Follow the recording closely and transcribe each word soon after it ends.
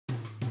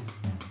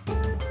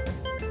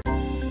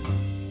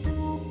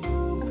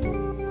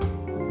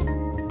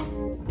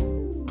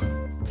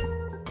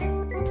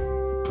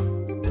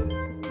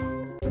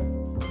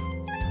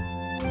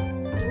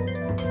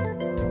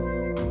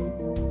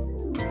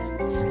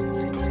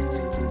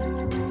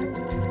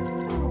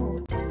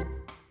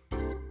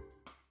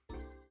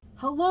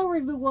Hello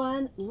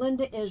everyone,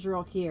 Linda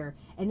Israel here,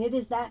 and it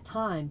is that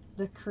time.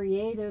 The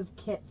creative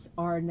kits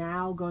are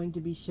now going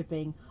to be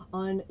shipping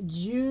on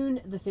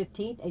June the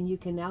 15th, and you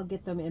can now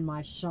get them in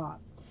my shop.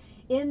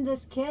 In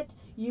this kit,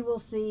 you will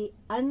see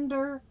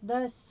Under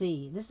the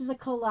Sea. This is a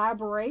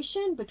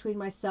collaboration between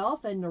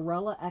myself and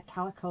Norella at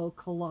Calico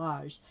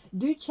Collage.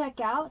 Do check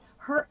out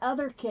her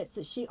other kits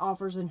that she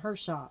offers in her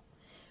shop.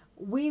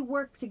 We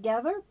worked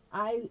together.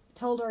 I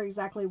told her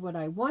exactly what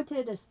I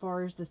wanted as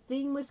far as the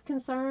theme was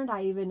concerned.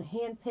 I even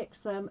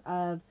handpicked some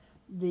of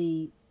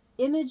the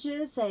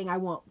images saying I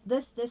want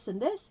this, this,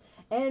 and this.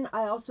 And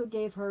I also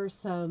gave her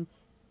some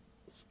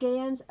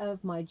scans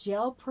of my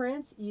gel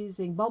prints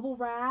using bubble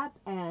wrap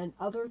and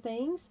other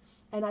things.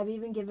 And I've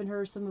even given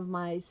her some of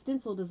my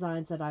stencil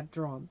designs that I've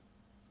drawn.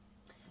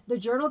 The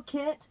journal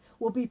kit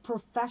will be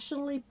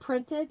professionally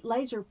printed,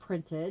 laser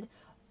printed,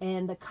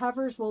 and the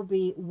covers will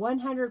be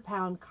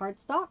 100-pound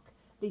cardstock.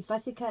 The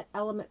fussy cut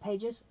element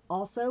pages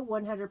also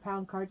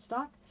 100-pound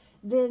cardstock.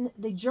 Then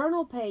the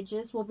journal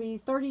pages will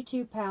be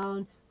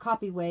 32-pound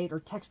copy weight or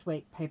text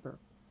weight paper.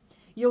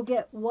 You'll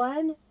get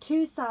one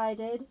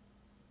two-sided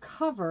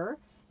cover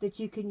that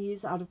you can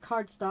use out of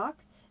cardstock.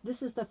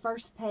 This is the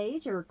first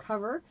page or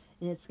cover,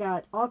 and it's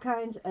got all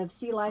kinds of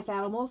sea life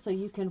animals, so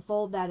you can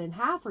fold that in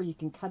half or you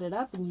can cut it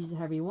up and use it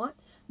however you want.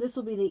 This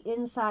will be the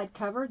inside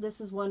cover. This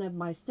is one of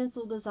my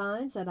stencil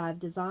designs that I've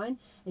designed,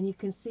 and you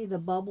can see the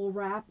bubble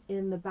wrap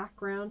in the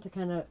background to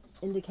kind of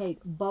indicate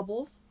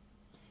bubbles.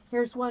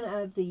 Here's one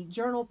of the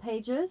journal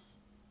pages,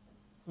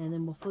 and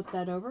then we'll flip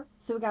that over.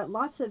 So we got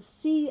lots of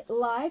sea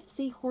life,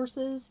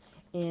 seahorses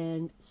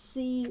and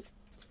sea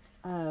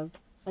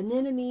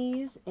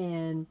anemones,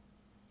 and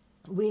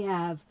we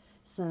have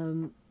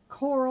some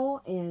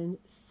coral and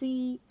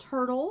sea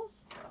turtles,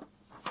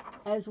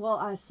 as well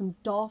as some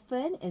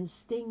dolphin and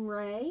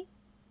stingray,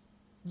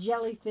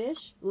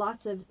 jellyfish,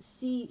 lots of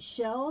sea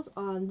shells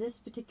on this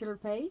particular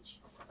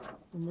page.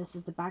 And this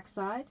is the back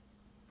side.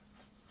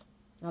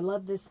 I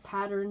love this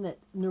pattern that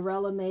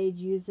Norella made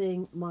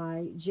using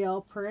my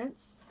gel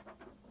prints.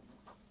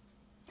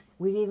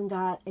 We've even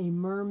got a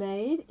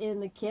mermaid in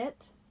the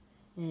kit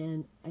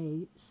and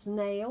a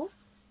snail.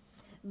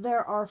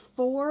 There are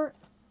 4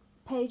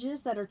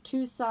 pages that are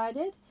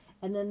two-sided,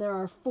 and then there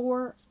are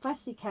 4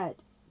 fussy cut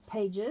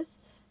pages.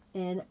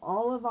 And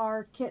all of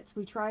our kits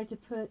we try to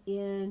put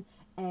in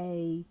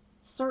a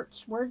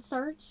word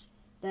search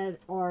that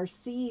are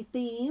sea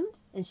themed,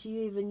 and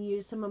she even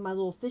used some of my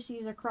little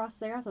fishies across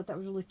there. I thought that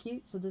was really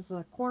cute. So there's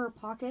a corner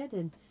pocket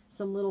and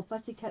some little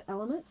fussy cut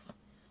elements,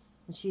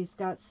 and she's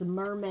got some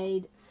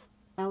mermaid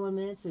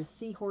elements and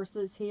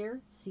seahorses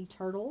here, sea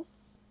turtles.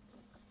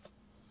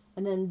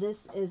 And then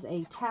this is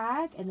a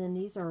tag, and then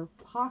these are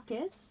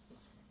pockets,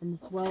 and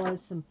as well as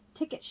some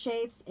ticket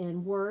shapes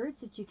and words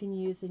that you can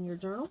use in your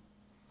journal.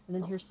 And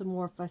then here's some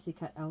more fussy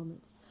cut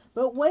elements.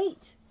 But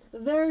wait,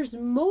 there's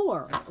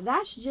more.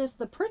 That's just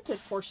the printed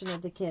portion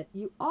of the kit.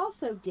 You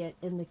also get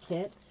in the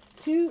kit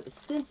 2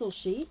 stencil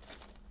sheets.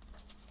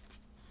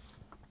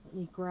 Let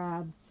me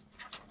grab.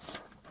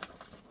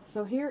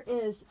 So here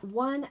is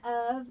one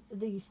of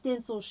the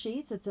stencil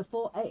sheets. It's a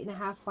full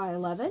 8.5 by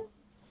 11.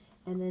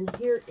 And then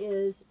here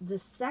is the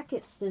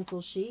second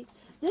stencil sheet.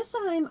 This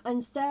time,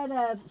 instead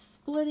of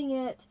splitting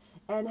it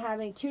and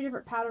having 2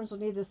 different patterns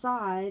on either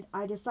side,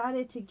 I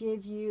decided to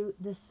give you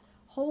this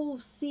whole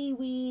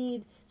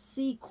seaweed,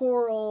 sea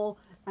coral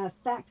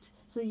effect,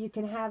 so you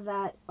can have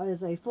that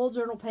as a full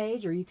journal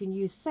page, or you can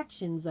use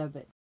sections of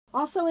it.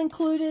 Also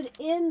included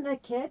in the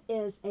kit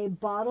is a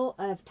bottle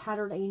of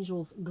Tattered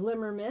Angels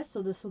Glimmer Mist,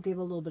 so this will give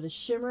a little bit of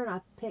shimmer, and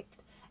I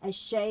picked a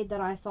shade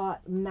that I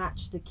thought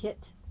matched the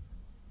kit.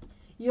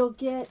 You'll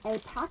get a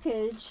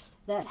package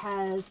that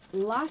has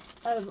lots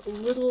of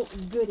little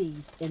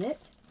goodies in it.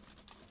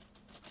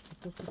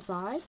 Set this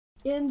aside.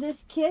 In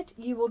this kit,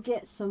 you will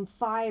get some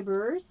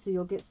fibers. So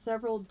you'll get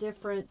several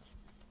different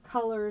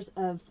colors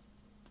of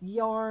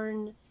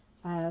yarn,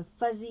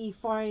 fuzzy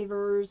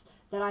fibers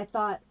that I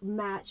thought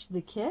matched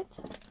the kit.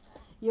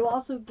 You'll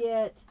also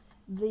get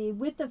the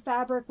width of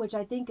fabric, which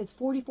I think is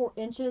 44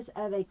 inches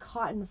of a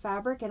cotton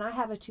fabric, and I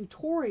have a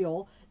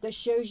tutorial that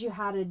shows you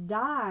how to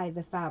dye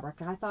the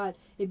fabric. I thought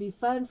it'd be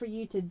fun for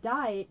you to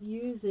dye it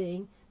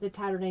using the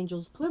Tattered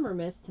Angels Glimmer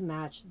Mist to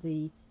match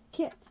the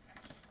kit.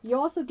 You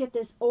also get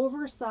this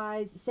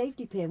oversized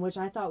safety pin, which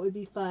I thought would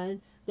be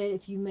fun, that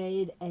if you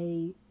made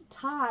a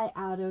tie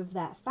out of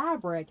that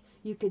fabric,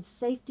 you could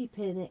safety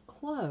pin it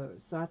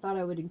closed. So I thought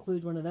I would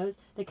include one of those.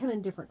 They come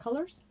in different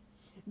colors.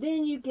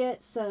 Then you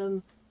get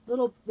some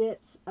little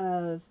bits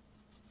of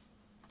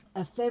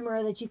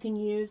ephemera that you can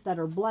use that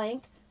are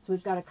blank. So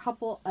we've got a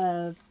couple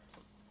of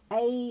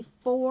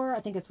A4, I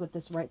think it's with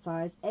this right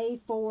size,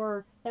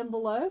 A4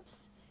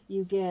 envelopes.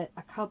 You get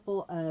a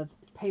couple of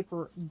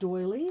paper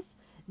doilies.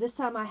 This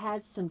time I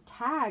had some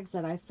tags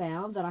that I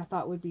found that I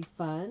thought would be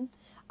fun.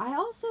 I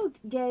also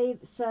gave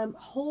some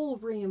hole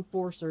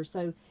reinforcers,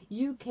 so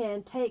you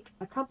can take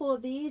a couple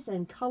of these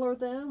and color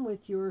them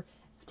with your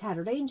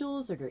Tattered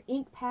Angels or your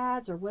ink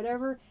pads or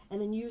whatever,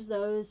 and then use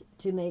those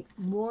to make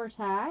more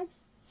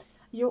tags.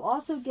 You'll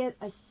also get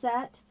a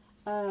set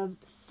of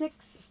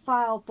 6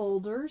 file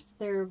folders.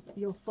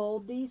 You'll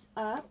fold these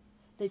up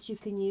that you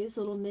can use,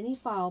 little mini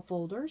file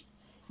folders.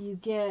 You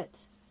get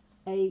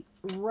a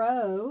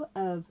row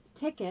of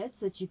tickets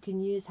that you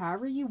can use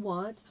however you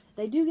want.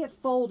 They do get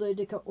folded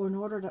in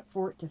order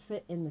for it to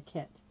fit in the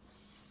kit.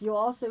 You'll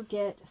also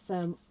get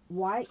some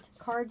white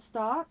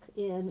cardstock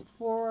in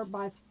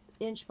 4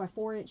 inch by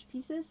 4 inch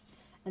pieces,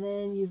 and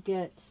then you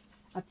get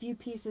a few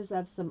pieces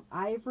of some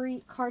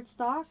ivory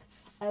cardstock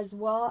as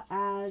well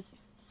as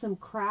some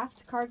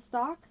craft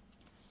cardstock.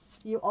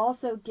 You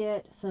also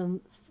get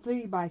some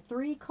 3 by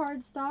 3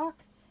 cardstock,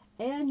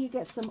 and you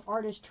get some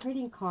artist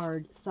trading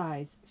card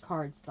size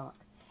cardstock.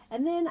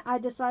 And then I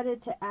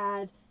decided to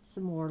add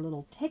some more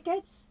little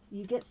tickets.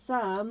 You get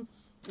some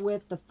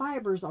with the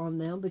fibers on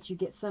them, but you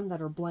get some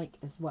that are blank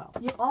as well.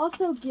 You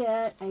also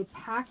get a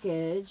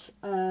package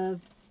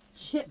of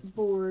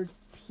chipboard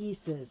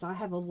pieces. I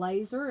have a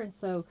laser, and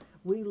so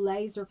we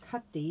laser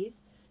cut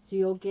these. So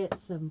you'll get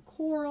some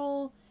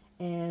coral,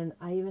 and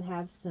I even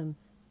have some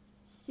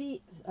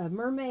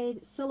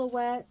mermaid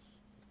silhouettes,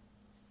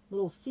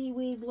 little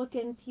seaweed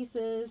looking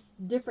pieces,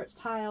 different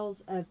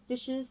styles of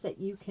fishes that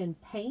you can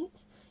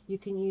paint. You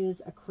can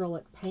use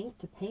acrylic paint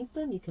to paint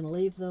them. You can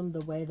leave them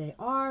the way they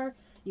are.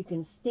 You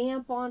can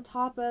stamp on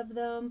top of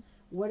them,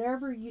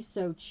 whatever you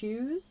so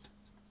choose.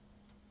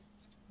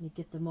 You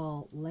get them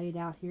all laid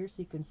out here so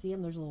you can see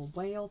them. There's a little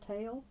whale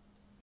tail.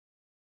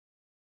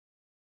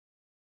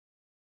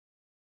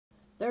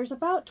 There's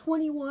about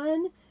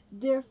 21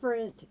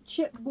 different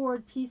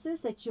chipboard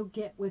pieces that you'll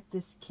get with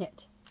this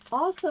kit.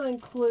 Also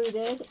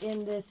included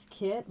in this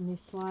kit, let me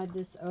slide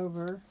this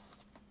over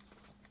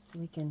so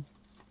we can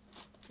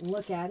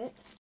look at it.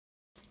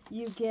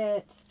 You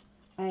get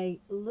a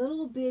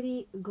little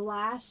bitty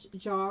glass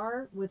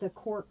jar with a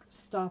cork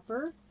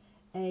stopper,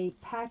 a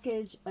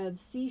package of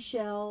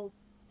seashell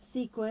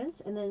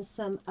sequins, and then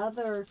some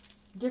other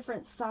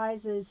different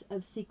sizes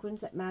of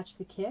sequins that match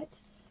the kit.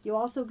 You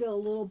also get a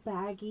little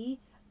baggie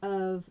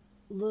of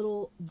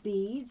little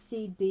beads,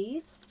 seed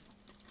beads,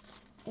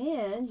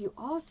 and you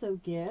also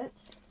get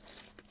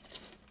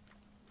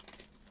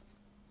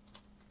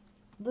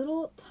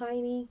little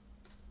tiny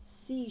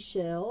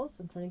seashells.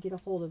 I'm trying to get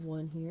a hold of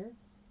one here.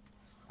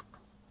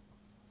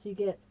 So you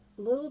get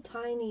little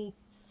tiny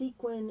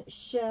sequin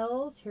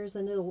shells. Here's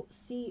a little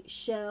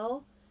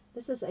seashell.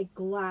 This is a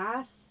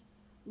glass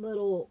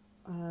little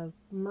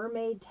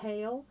mermaid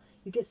tail.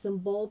 You get some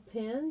bulb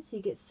pins.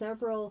 You get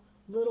several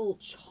little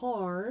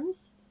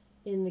charms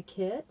in the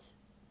kit.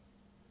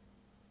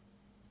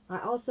 I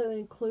also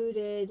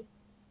included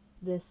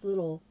this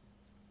little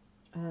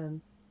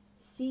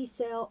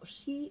seashell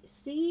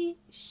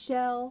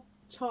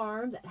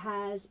charm that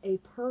has a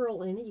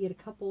pearl in it. You get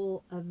a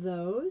couple of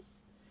those.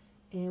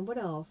 And what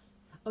else?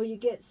 Oh, you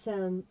get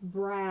some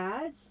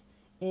brads,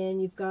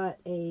 and you've got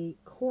a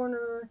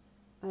corner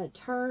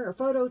turn or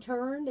photo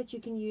turn that you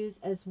can use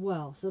as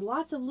well. So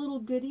lots of little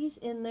goodies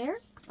in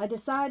there. I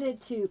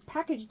decided to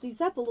package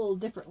these up a little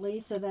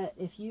differently so that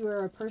if you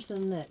are a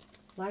person that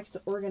likes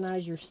to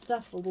organize your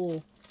stuff a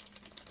little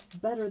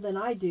better than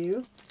I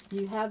do,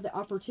 you have the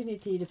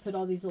opportunity to put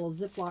all these little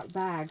Ziploc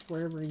bags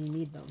wherever you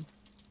need them.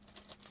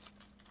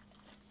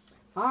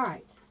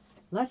 Alright,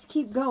 let's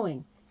keep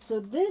going. So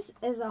this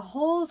is a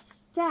whole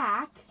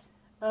stack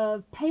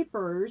of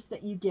papers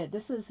that you get.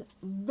 This is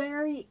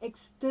very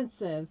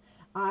extensive.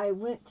 I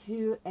went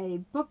to a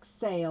book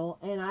sale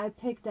and I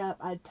picked up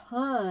a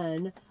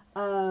ton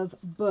of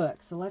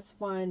books. So let's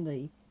find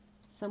the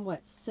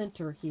somewhat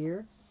center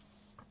here.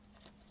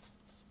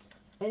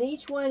 And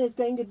each one is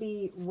going to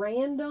be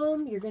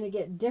random. You're going to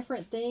get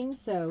different things.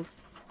 So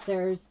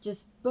there's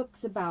just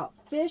books about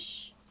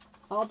fish,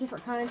 all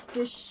different kinds of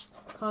fish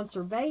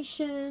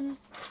conservation.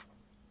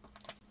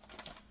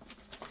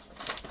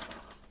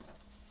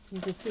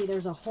 You can see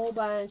there's a whole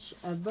bunch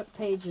of book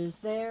pages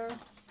there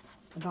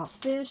about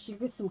fish. You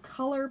get some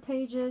color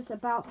pages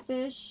about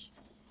fish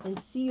and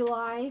sea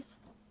life.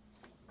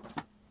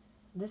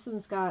 This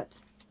one's got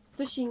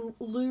fishing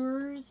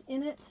lures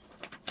in it.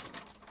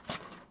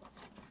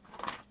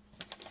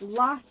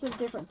 Lots of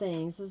different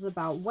things. This is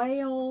about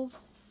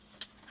whales.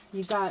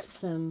 You've got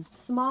some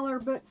smaller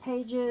book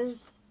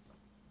pages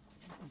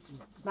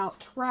about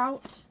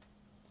trout.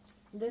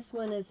 This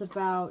one is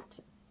about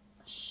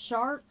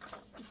sharks.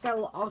 It's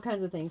got all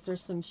kinds of things.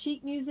 There's some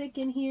sheet music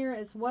in here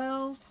as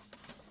well.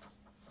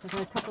 I've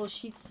got a couple of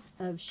sheets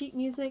of sheet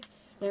music.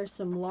 There's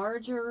some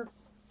larger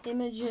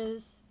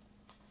images.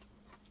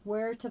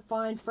 Where to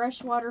find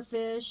freshwater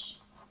fish.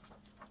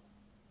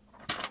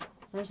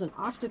 There's an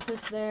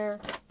octopus there.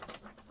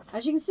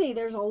 As you can see,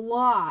 there's a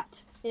lot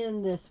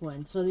in this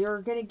one. So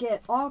you're going to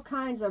get all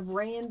kinds of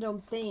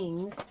random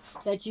things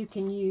that you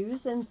can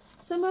use. And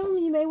some of them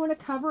you may want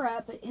to cover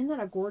up. But isn't that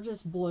a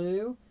gorgeous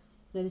blue?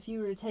 That if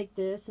you were to take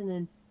this and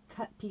then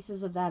cut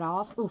pieces of that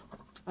off. Ooh,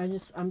 I'm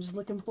just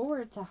looking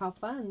forward to how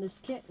fun this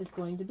kit is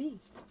going to be.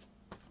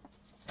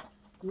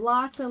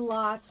 Lots and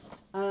lots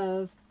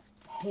of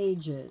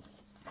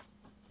pages.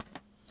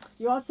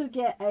 You also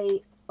get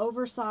a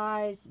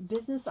oversized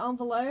business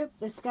envelope.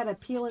 It's got a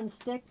peel and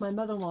stick. My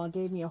mother-in-law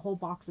gave me a whole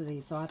box of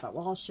these, so I thought,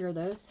 well, I'll share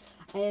those.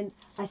 And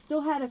I still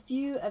had a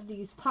few of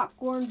these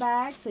popcorn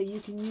bags, so you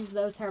can use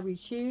those however you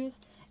choose.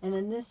 And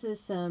then this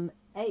is some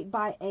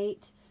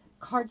 8x8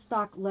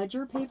 cardstock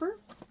ledger paper.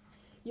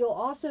 You'll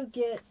also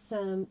get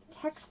some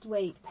text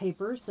weight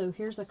paper. So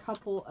here's a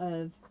couple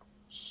of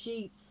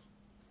sheets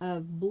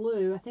of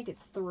blue. I think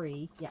it's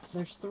 3. Yeah,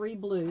 there's 3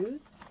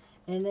 blues.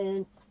 And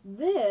then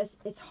this,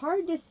 it's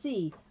hard to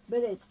see, but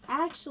it's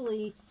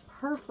actually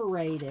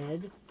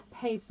perforated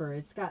paper.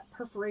 It's got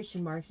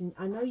perforation marks, and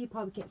I know you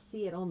probably can't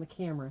see it on the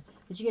camera,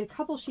 but you get a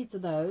couple sheets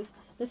of those.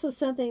 This was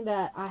something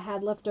that I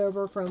had left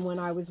over from when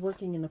I was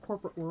working in the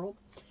corporate world.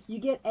 You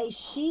get a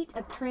sheet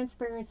of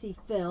transparency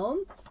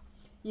film.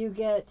 You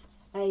get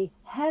a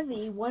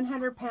heavy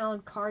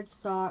 100-pound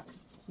cardstock.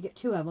 You get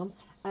 2 of them,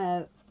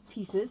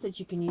 pieces that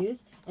you can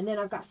use. And then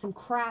I've got some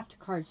craft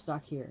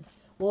cardstock here.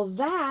 Well,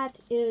 that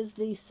is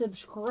the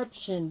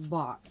subscription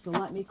box. So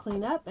let me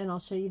clean up and I'll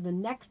show you the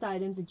next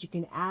items that you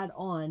can add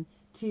on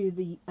to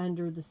the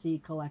Under the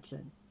Sea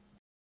collection.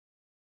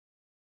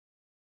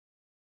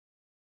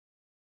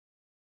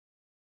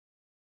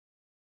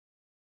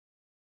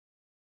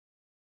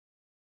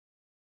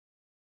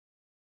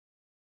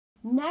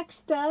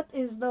 Next up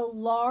is the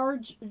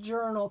large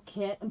journal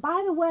kit. And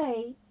by the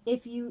way,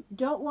 if you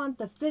don't want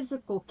the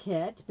physical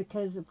kit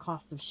because of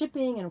cost of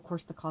shipping and of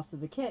course the cost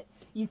of the kit,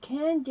 you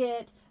can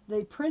get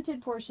the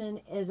printed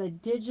portion as a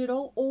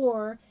digital,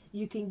 or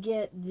you can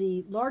get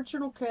the large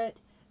journal kit,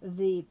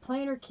 the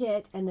planner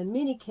kit, and the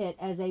mini kit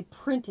as a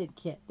printed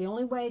kit. The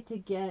only way to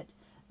get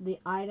the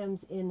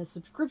items in the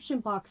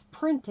subscription box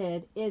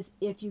printed is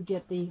if you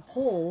get the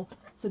whole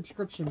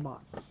subscription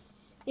box.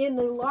 In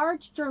the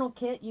large journal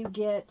kit, you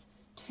get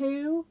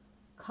 2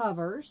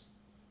 covers,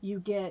 you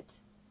get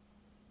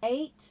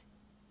 8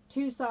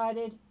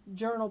 two-sided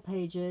journal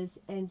pages,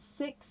 and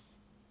 6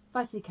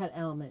 fussy cut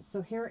elements.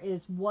 So here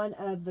is one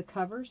of the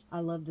covers. I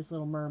love this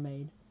little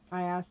mermaid.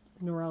 I asked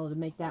Norella to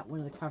make that one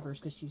of the covers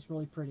because she's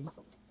really pretty.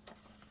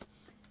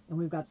 And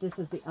we've got this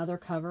as the other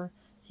cover.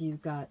 So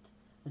you've got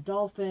a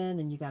dolphin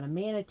and you've got a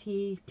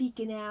manatee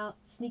peeking out,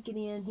 sneaking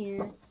in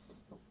here.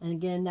 And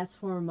again, that's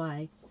for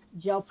my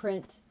gel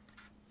print.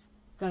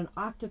 Got an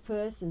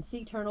octopus and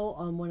sea turtle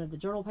on one of the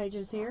journal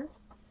pages here.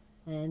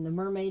 And the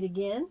mermaid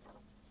again.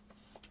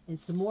 And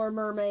some more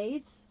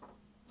mermaids.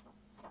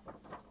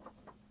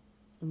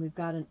 And we've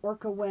got an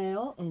orca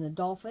whale and a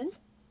dolphin.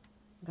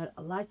 We've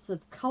got lots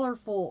of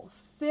colorful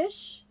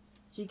fish.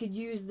 So you could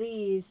use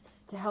these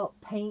to help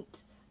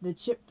paint the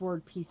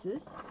chipboard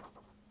pieces.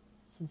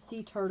 Some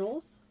sea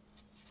turtles.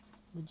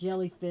 The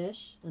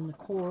jellyfish and the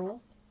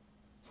coral.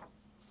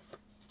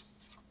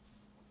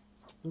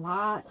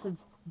 Lots of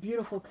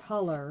beautiful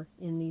color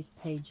in these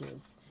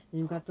pages. And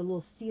you've got the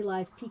little sea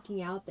life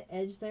peeking out the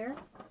edge there.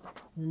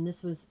 And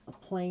this was a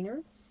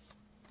planer.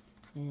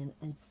 And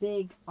a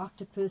big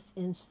octopus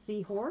and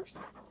seahorse.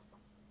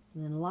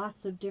 And then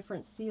lots of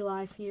different sea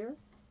life here.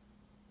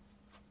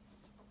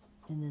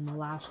 And then the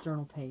last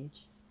journal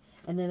page.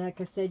 And then,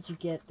 like I said, you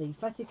get the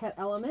fussy cut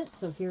elements.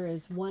 So here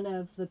is one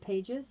of the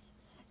pages.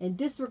 And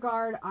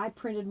disregard, I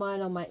printed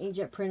mine on my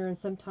inkjet printer, and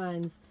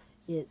sometimes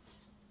it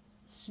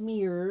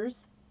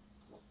smears.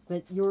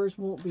 But yours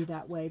won't be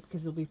that way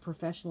because it'll be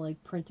professionally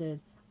printed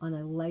on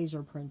a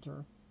laser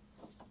printer.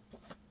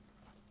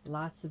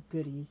 Lots of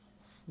goodies.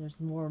 There's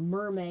more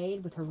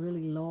mermaid with her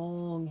really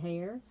long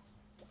hair.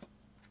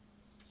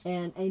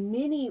 And a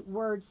mini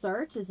word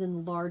search is in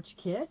the large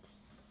kit.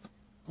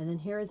 And then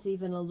here is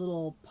even a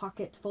little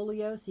pocket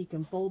folio, so you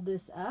can fold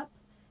this up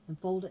and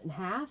fold it in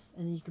half,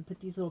 and then you can put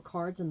these little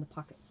cards in the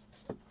pockets.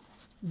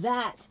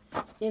 That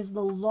is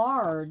the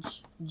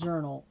large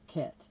journal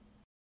kit.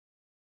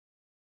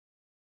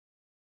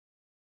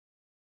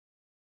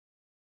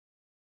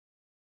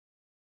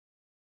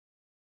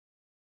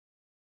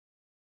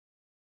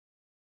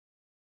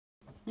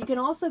 You can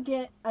also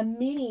get a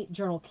mini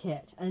journal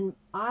kit, and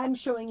I'm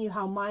showing you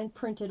how mine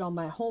printed on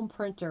my home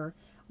printer.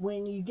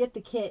 When you get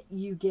the kit,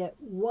 you get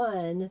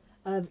one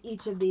of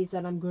each of these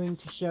that I'm going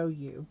to show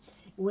you.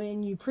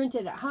 When you print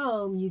it at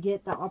home, you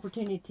get the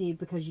opportunity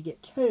because you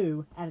get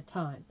 2 at a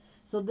time.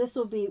 So this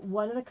will be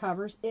one of the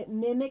covers. It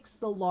mimics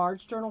the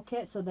large journal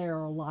kit, so they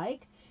are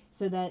alike.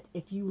 So that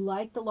if you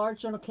like the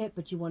large journal kit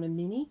but you want a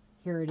mini,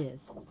 here it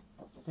is.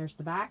 There's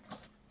the back,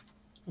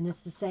 and it's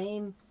the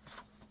same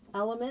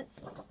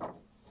elements.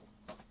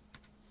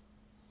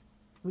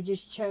 We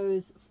just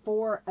chose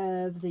 4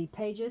 of the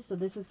pages, so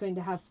this is going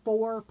to have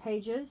 4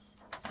 pages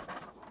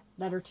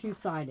that are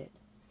two-sided.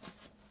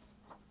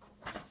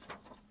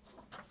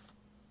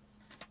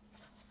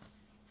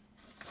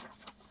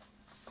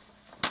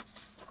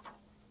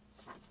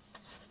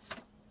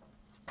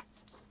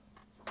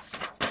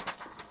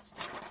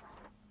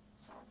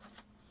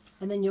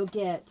 And then you'll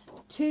get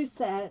 2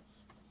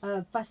 sets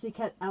of fussy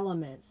cut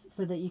elements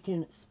so that you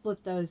can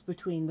split those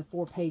between the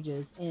 4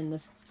 pages and the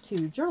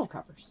 2 journal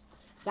covers.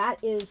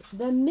 That is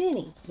the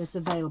mini that's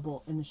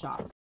available in the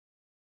shop.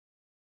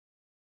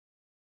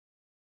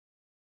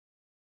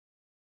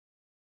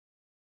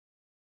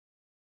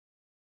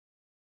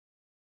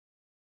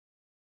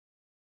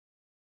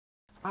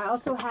 I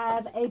also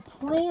have a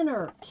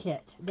planner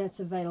kit that's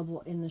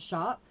available in the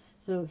shop.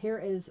 So here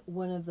is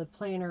one of the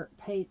planner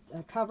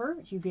cover.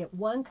 You get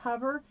one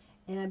cover,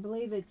 and I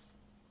believe it's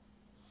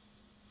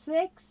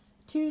 6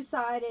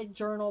 two-sided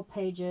journal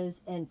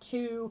pages and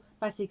 2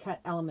 fussy cut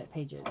element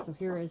pages. So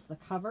here is the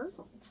cover,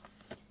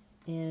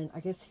 and I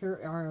guess here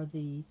are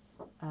the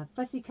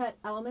fussy cut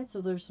elements.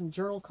 So there's some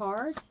journal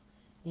cards,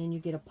 and you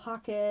get a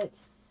pocket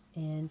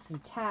and some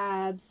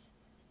tabs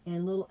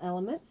and little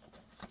elements.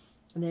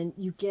 And then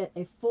you get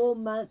a full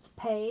month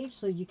page,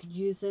 so you could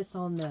use this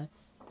on the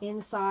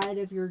inside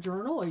of your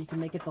journal, or you can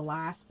make it the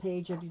last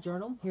page of your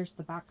journal. Here's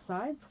the back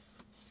side.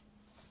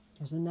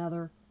 There's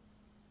another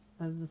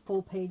of the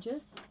full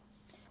pages.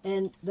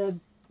 And the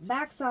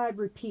back side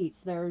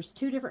repeats. There's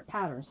 2 different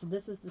patterns. So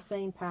this is the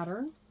same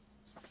pattern.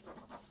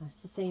 That's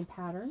the same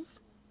pattern.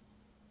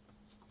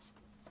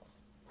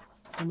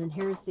 And then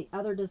here's the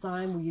other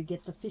design where you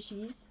get the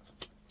fishies.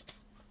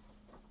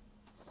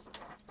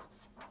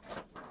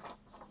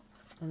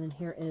 And then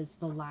here is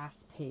the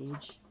last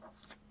page.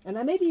 And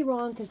I may be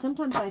wrong, because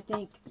sometimes I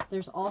think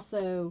there's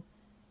also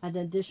an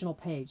additional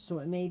page. So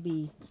it may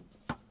be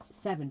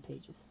 7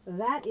 pages.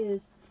 That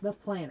is the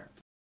planner.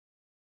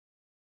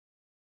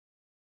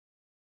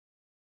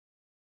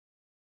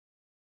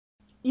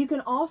 You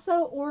can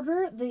also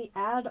order the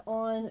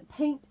add-on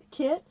paint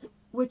kit,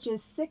 which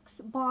is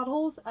 6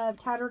 bottles of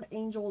Tattered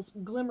Angels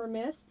Glimmer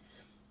Mist.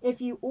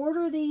 If you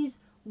order these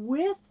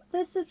with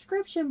the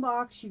subscription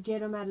box, you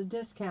get them at a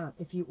discount.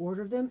 If you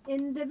order them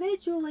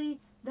individually,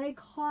 they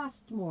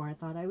cost more. I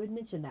thought I would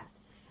mention that.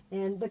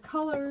 And the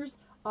colors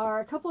are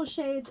a couple of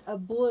shades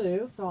of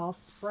blue, so I'll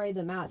spray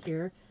them out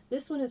here.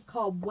 This one is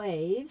called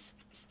Waves.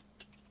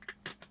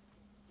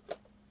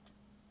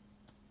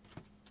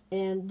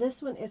 And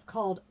this one is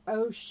called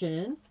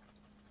Ocean.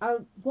 I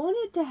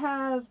wanted to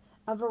have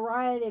a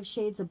variety of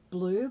shades of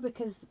blue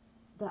because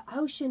the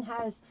ocean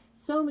has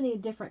so many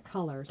different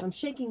colors. I'm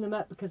shaking them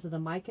up because of the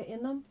mica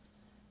in them.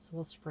 So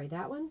we'll spray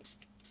that one.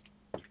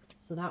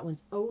 So that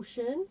one's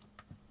Ocean.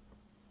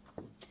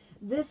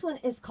 This one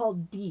is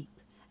called Deep.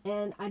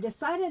 And I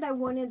decided I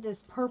wanted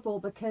this purple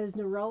because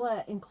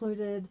Narella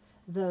included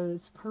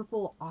those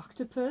purple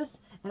octopus.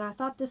 And I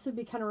thought this would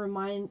be kind of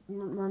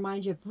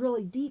remind you of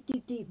really deep,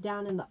 deep, deep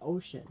down in the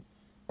ocean.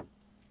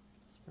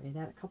 Spray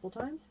that a couple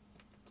times.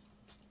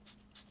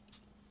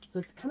 So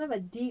it's kind of a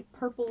deep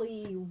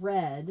purpley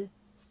red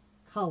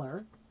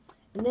color.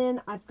 And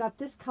then I've got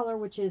this color,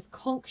 which is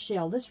conch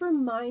shell. This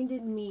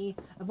reminded me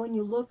of when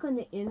you look on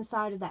the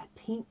inside of that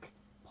pink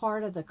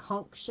part of the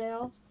conch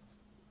shell.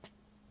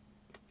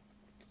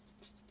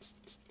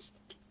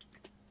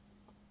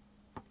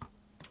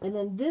 And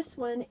then this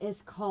one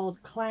is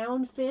called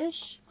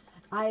Clownfish.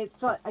 I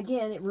thought,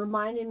 again, it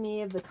reminded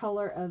me of the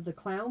color of the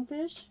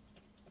clownfish.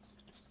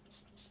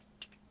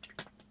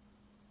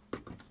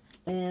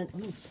 And I'm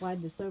going to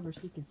slide this over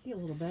so you can see a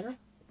little better.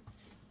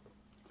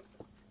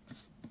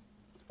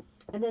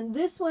 And then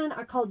this one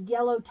I called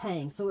Yellow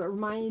Tang. So it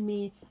reminded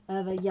me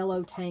of a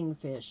yellow tang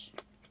fish.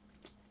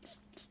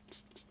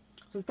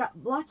 So it's got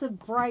lots of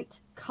bright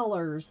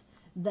colors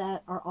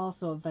that are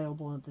also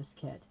available in this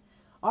kit.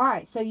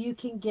 Alright, so you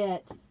can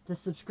get the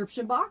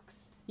subscription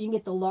box. You can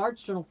get the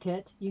large journal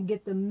kit. You can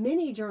get the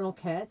mini journal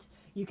kit.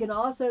 You can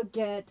also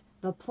get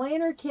the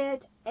planner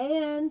kit.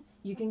 And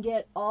you can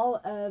get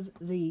all of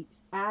the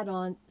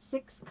add-on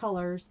 6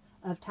 colors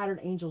of Tattered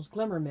Angels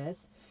Glimmer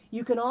Mist.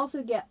 You can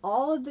also get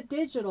all of the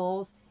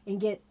digitals and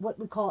get what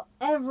we call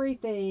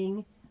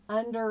everything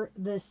under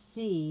the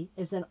sea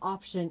as an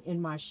option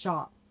in my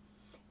shop.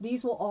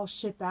 These will all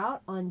ship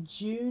out on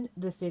June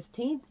the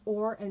 15th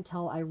or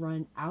until I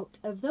run out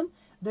of them.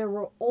 There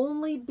will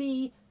only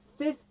be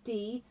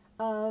 50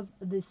 of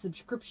the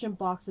subscription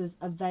boxes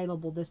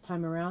available this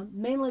time around,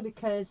 mainly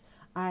because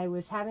I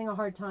was having a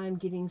hard time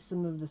getting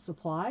some of the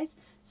supplies,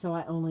 so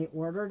I only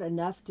ordered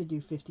enough to do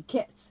 50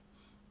 kits.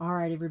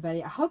 Alright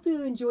everybody, I hope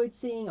you enjoyed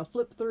seeing a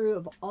flip through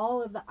of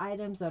all of the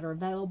items that are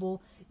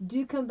available.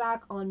 Do come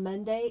back on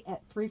Monday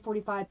at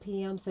 3:45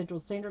 p.m. Central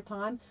Standard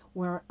Time,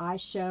 where I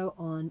show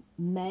on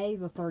May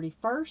the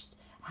 31st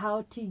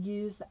how to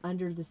use the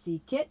Under the Sea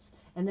kits.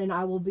 And then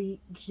I will be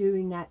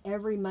doing that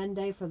every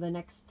Monday for the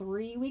next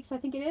 3 weeks, I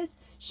think it is,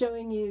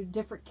 showing you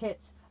different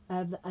kits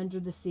of the Under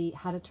the Sea,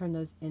 how to turn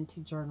those into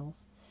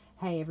journals.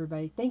 Hey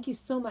everybody, thank you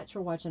so much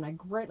for watching. I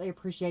greatly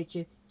appreciate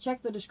you.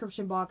 Check the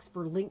description box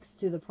for links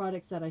to the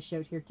products that I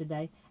showed here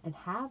today, and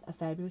have a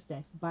fabulous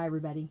day. Bye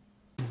everybody.